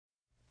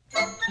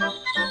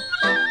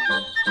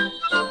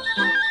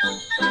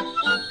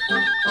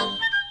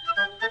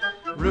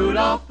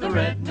the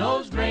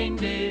red-nosed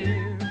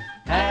reindeer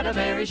had a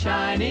very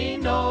shiny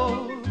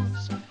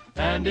nose,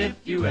 and if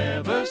you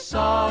ever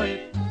saw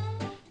it,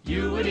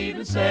 you would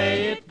even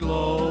say it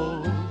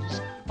glows.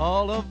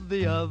 All of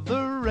the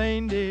other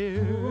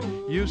reindeer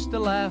used to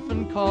laugh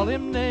and call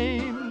him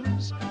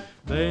names.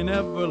 They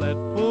never let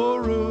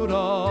poor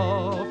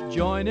Rudolph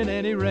join in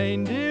any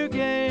reindeer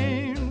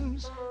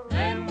games.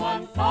 Then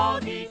one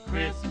foggy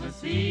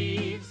Christmas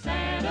Eve,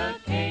 Santa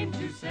came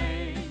to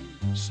say,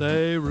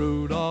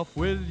 Rudolph,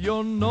 with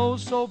your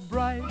nose so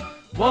bright,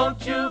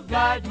 won't you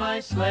guide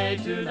my sleigh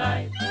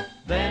tonight?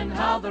 Then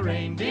how the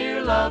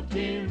reindeer loved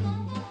him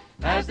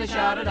as they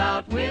shouted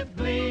out with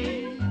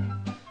glee,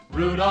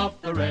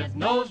 Rudolph the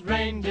red-nosed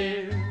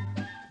reindeer,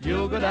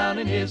 you'll go down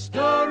in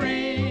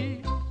history.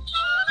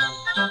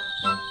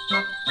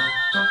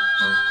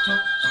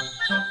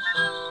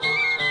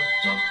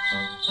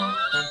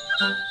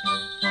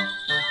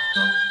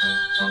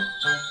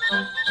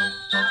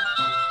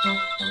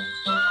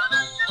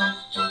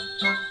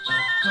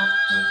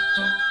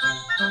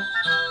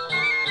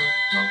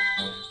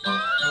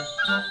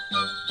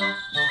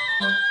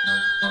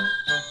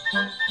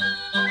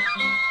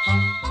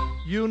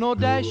 You know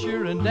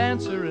Dasher and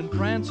Dancer and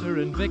Prancer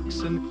and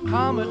Vixen,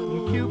 Comet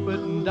and Cupid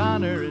and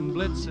Donner and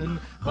Blitzen.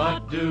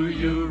 But do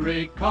you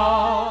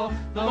recall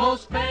the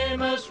most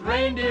famous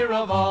reindeer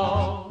of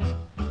all?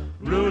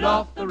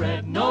 Rudolph the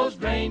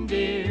red-nosed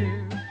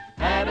reindeer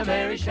had a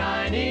very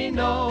shiny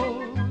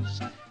nose,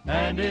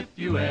 and if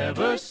you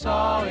ever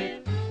saw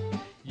it,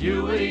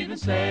 you would even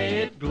say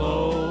it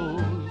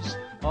glows.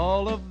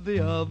 All of the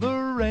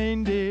other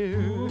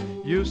reindeer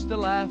used to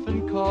laugh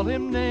and call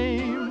him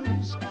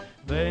names.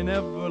 They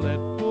never let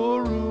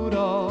poor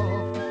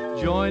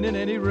Rudolph join in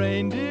any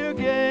reindeer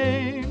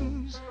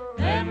games.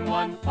 Then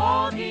one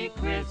foggy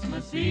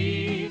Christmas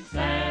Eve,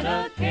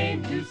 Santa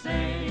came to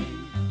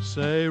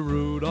say,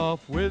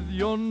 Rudolph, with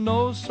your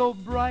nose so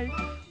bright,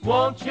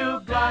 won't you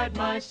guide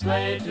my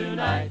sleigh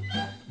tonight?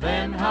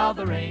 Then how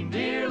the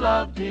reindeer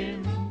loved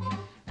him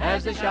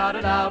as they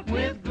shouted out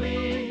with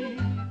glee,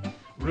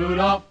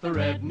 Rudolph the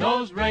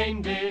red-nosed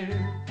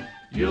reindeer,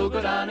 you'll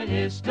go down in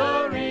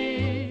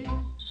history.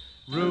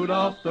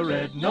 Rudolph the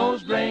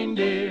red-nosed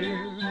reindeer,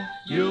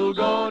 you'll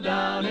go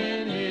down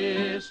in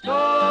history.